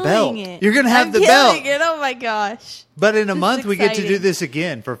have the killing belt. it. You're going to have I'm the belt. killing it. Oh my gosh. But in a This is month, we get to do exciting. this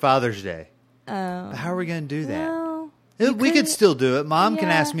again for Father's Day. Oh. How are we going to do that? Well, We could still do it. Mom can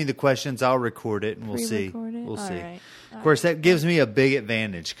Yeah. ask me the questions. I'll record it, and we'll see. Pre-record it? We'll All see. right. Of course, that gives me a big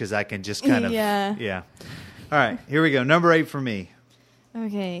advantage because I can just kind of Yeah. All right, here we go. Number 8 for me.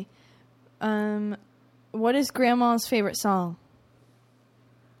 Okay. What is Grandma's favorite song?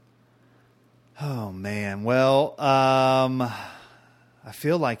 Oh man. Well, I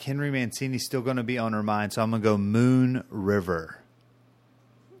feel like Henry Mancini's still going to be on her mind, so I'm going to go Moon River.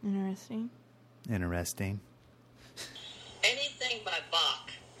 Interesting. Interesting. Anything by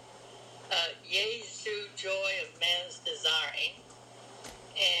Bach. Jesu, joy of man's desiring.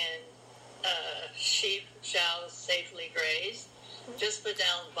 And sheep shall safely graze. Just put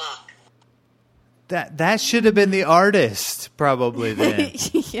down Bach. That should have been the artist, probably then.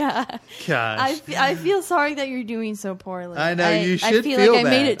 Yeah. Gosh. I feel sorry that you're doing so poorly. I know you should I feel feel like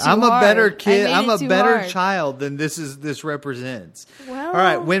that. I made it too I'm a hard. better I kid. made I'm it a too better hard. child than this represents. Well- All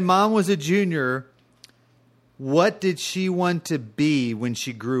right. When Mom was a junior, what did she want to be when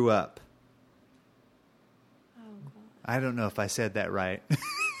she grew up? I don't know if I said that right.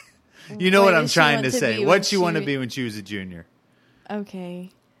 You know what What I'm did she trying want to to say. be What'd when she want to she- be when she was a junior? Okay.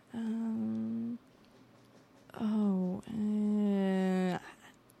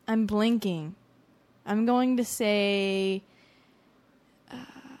 I'm blinking. I'm going to say. Oh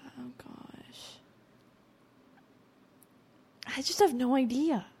gosh. I just have no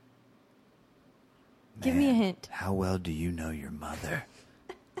idea. Give me a Man, hint. How well do you know your mother?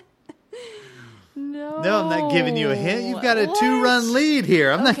 No. No, I'm not giving you a hint. You've got a What? 2-run lead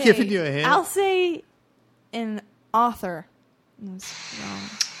here. I'm not Okay, giving you a hint. I'll say an author. That's wrong.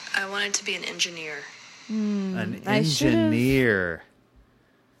 I wanted to be an engineer. An I should've- engineer.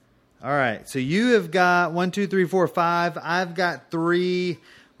 All right. So you have got 1, 2, 3, 4, 5. I've got 3.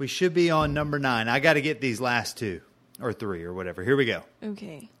 We should be on number 9. I got to get these last 2 or 3 or whatever. Here we go.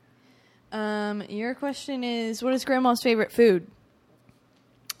 Okay. Your question is, what is Grandma's favorite food?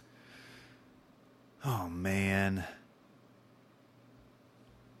 Oh, man.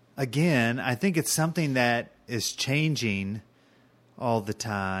 Again, I think it's something that is changing all the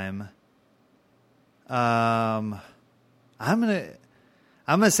time. I'm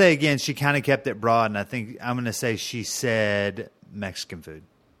gonna say again, she kind of kept it broad, and I think I'm gonna say she said Mexican food.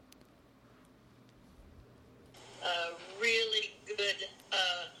 Really good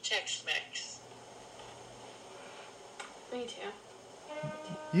Tex-Mex. Me too.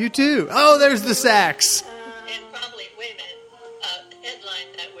 You too. Oh, there's the sax. And probably, wait a minute,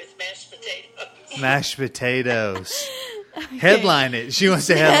 headline that with mashed potatoes. Mashed potatoes. Headline it. She wants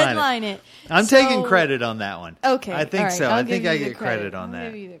to headline it. I'm taking credit on that one. Okay. I think all right. so. I'll I think give I you the get credit on I'll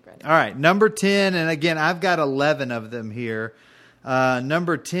that. give you the credit. All right. Number 10. And again, I've got 11 of them here.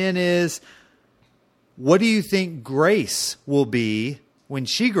 Number 10 is, what do you think Grace will be when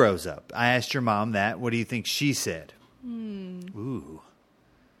she grows up? I asked your mom that. What do you think she said? Ooh.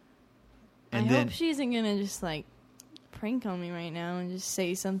 And I hope she isn't going to just like prank on me right now and just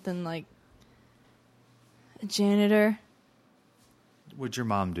say something like a janitor. Would your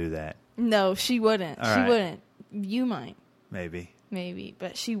mom do that? No, she wouldn't. All She right. wouldn't. You might. Maybe.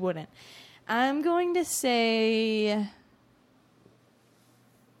 But she wouldn't. I'm going to say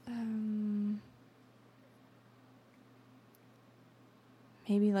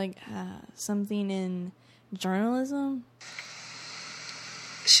maybe like something in journalism.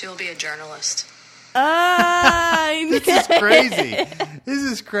 She'll be a journalist. This is crazy. This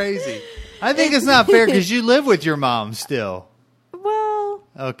is crazy. I think it's not fair because you live with your mom still. Well,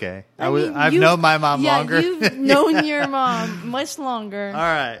 Okay. mean, I've you've- known my mom longer. You've known your mom much longer. All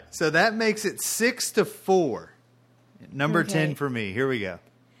right. So that makes it 6-4. Number Okay. 10 for me. Here we go.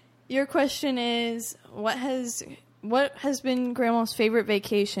 Your question is what has been Grandma's favorite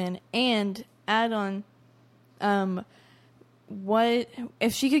vacation, and add on what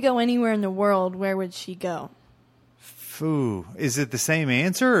if she could go anywhere in the world, where would she go? Foo. Is it the same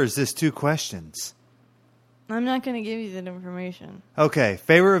answer or is this 2 questions? I'm not going to give you that information. Okay.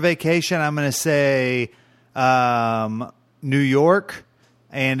 Favorite vacation, I'm going to say New York.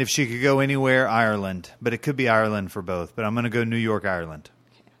 And if she could go anywhere, Ireland. But it could be Ireland for both. But I'm going to go New York, Ireland.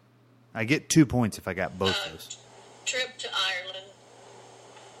 I get 2 points if I got both those. Trip to Ireland.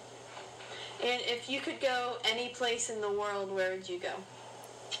 And if you could go any place in the world, where would you go?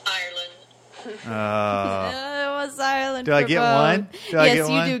 Ireland. It was Ireland. Do I for get both. one? Yes,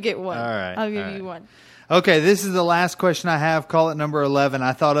 you do get one. All right. I'll give all you right. one. Okay, this is the last question I have. Call it number 11.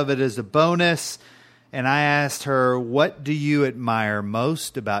 I thought of it as a bonus. And I asked her, what do you admire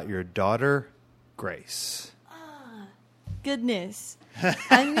most about your daughter, Grace? Goodness.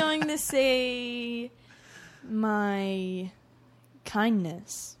 I'm going to say my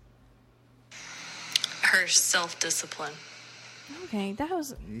kindness. Her self-discipline. Okay, that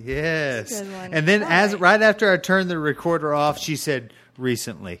was Yes. That's a good one. And then All right. right after I turned the recorder off, she said,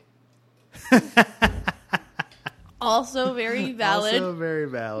 recently. also very valid. Also very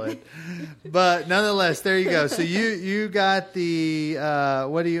valid. But nonetheless, there you go. So you got the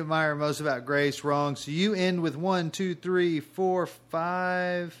what do you admire most about Grace wrong. So you end with 1, 2, 3, 4,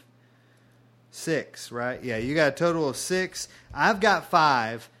 5, 6, right? Yeah, you got a total of 6. I've got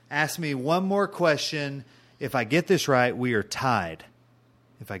 5. Ask me one more question. If I get this right, we are tied.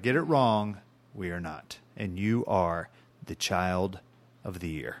 If I get it wrong, we are not. And you are the child of the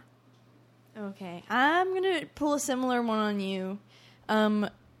year. Okay, I'm going to pull a similar one on you. I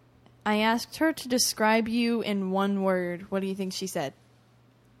asked her to describe you in one word. What do you think she said?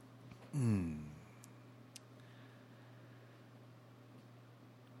 Man.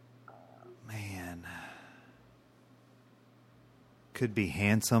 Could be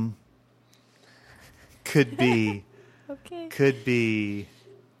handsome. Could be Okay. could be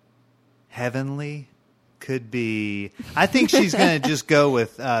heavenly. Could be. I think she's going to just go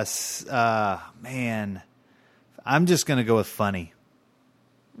with us. Man, I'm just going to go with funny.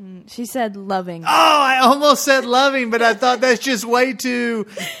 She said loving. Oh, I almost said loving, but I thought that's just way too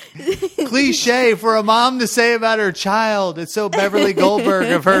cliche for a mom to say about her child. It's so Beverly Goldberg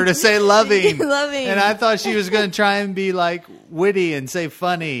of her to say loving. Loving. And I thought she was going to try and be like witty and say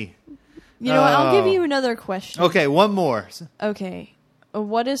funny. You know what? I'll give Oh. you another question. Okay, one more. Okay.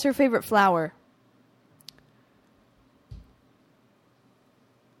 What is her favorite flower?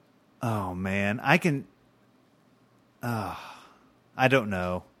 Oh man, I can. I don't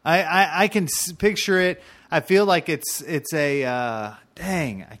know. I can picture it. I feel like it's a.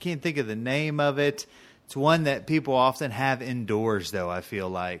 dang, I can't think of the name of it. It's one that people often have indoors, though, I feel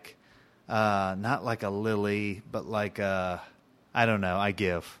like. Not like a lily, but like a, I don't know, I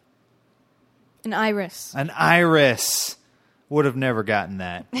give. An iris. An iris. Would have never gotten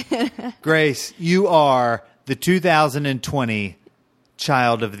that. Grace, you are the 2020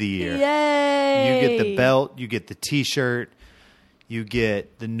 Child of the Year. Yay! You get the belt, you get the T-shirt, you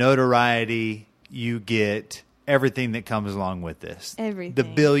get the notoriety, you get everything that comes along with this. Everything. The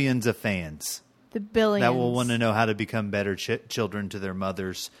billions of fans The billions. that will want to know how to become better children to their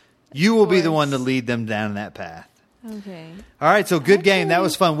mothers. You will be the one to lead them down that path. Okay. All right, so good game. That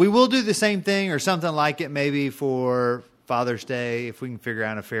was fun. We will do the same thing or something like it maybe for Father's Day if we can figure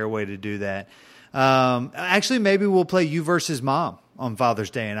out a fair way to do that. Actually, maybe we'll play You versus Mom on Father's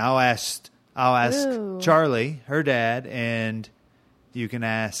Day, and I'll ask Ooh. Charlie, her dad, and you can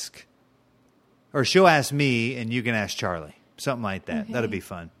ask, or she'll ask me, and you can ask Charlie. Something like that. Okay. That'll be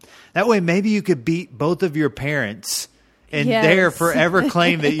fun. That way, maybe you could beat both of your parents and Yes. dare forever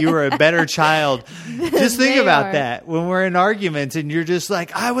claim that you were a better child. Just think They about are. that when we're in arguments and you're just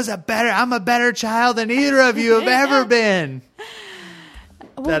like, I'm a better child than either of you have ever been.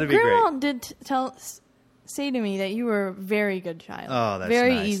 Well, That'd be Grandma great. did say to me that you were a very good child. Oh, that's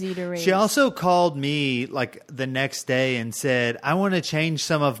very nice. easy to raise. She also called me like the next day and said, I want to change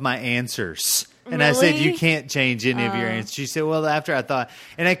some of my answers. And I said, Really? you can't change any of your answers. She said, well, after I thought,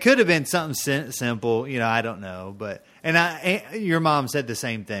 and it could have been something simple, I don't know. But, your mom said the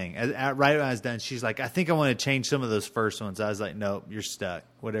same thing. Right when I was done, she's like, I think I want to change some of those first ones. I was like, nope, you're stuck.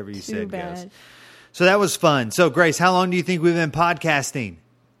 Whatever you Too said bad. goes. So that was fun. So Grace, how long do you think we've been podcasting?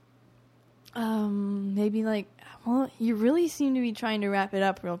 Maybe you really seem to be trying to wrap it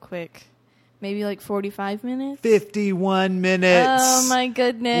up real quick. Maybe like 45 minutes? 51 minutes. Oh my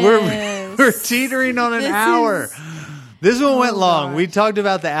goodness. We're teetering on an This hour. is- This one went Oh, long. gosh. We talked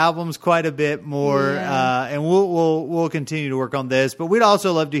about the albums quite a bit more, Yeah. and we'll continue to work on this. But we'd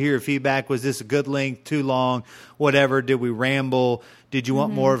also love to hear your feedback. Was this a good length? Too long? Whatever. Did we ramble? Did you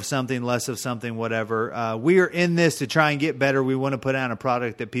want more of something, less of something? Whatever. We are in this to try and get better. We want to put out a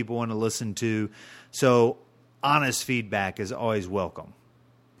product that people want to listen to. So honest feedback is always welcome.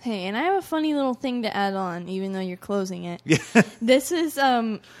 Hey, and I have a funny little thing to add on, even though you're closing it. This is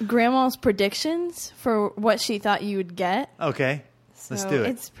Grandma's predictions for what she thought you would get. Okay. Let's So do it.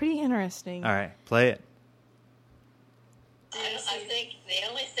 It's pretty interesting. All right. Play it. I think the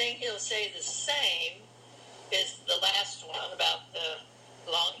only thing he'll say the same is the last one about the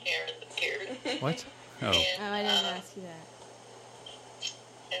long hair and the beard. What? Oh. And, Oh, I didn't ask you that.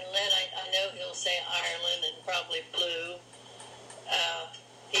 and then I know he'll say Ireland and probably blue.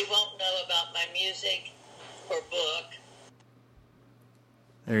 He won't know about my music or book.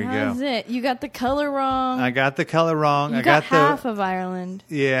 There you How's go. it? You got the color wrong. I got the color wrong. You I got got half the of Ireland.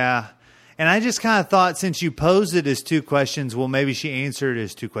 Yeah. And I just kind of thought since you posed it as two questions, well, maybe she answered it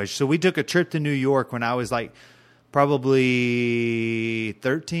as two questions. So we took a trip to New York when I was like probably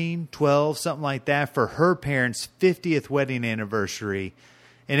 13, 12, something like that for her parents' 50th wedding anniversary.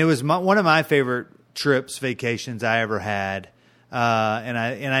 And it was one of my favorite trips, vacations I ever had. And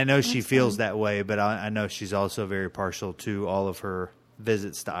I know she feels that way, but I know she's also very partial to all of her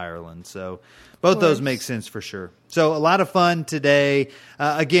visits to Ireland. So both those make sense for sure. So a lot of fun today.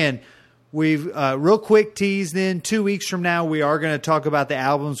 Again, we've real quick teased in 2 weeks from now, we are going to talk about the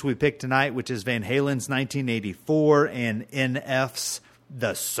albums we picked tonight, which is Van Halen's 1984 and NF's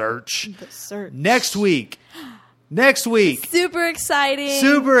The Search. The Search. Next week. Super exciting.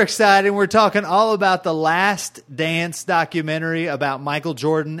 Super exciting. We're talking all about the Last Dance documentary about Michael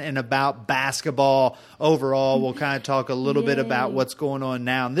Jordan and about basketball overall. We'll kind of talk a little bit about what's going on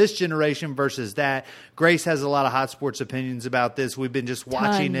now in this generation versus that. Grace has a lot of hot sports opinions about this. We've been just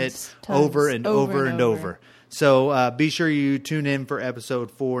watching Tons. it over and over. So be sure you tune in for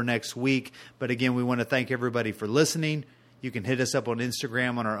episode 4 next week. But again, we want to thank everybody for listening. You can hit us up on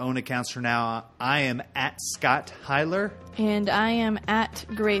Instagram on our own accounts for now. I am at Scott Heiler. And I am at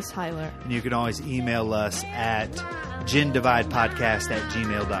Grace Heiler. And you can always email us at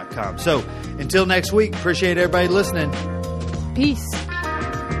gendividepodcast@gmail.com. So until next week, appreciate everybody listening. Peace.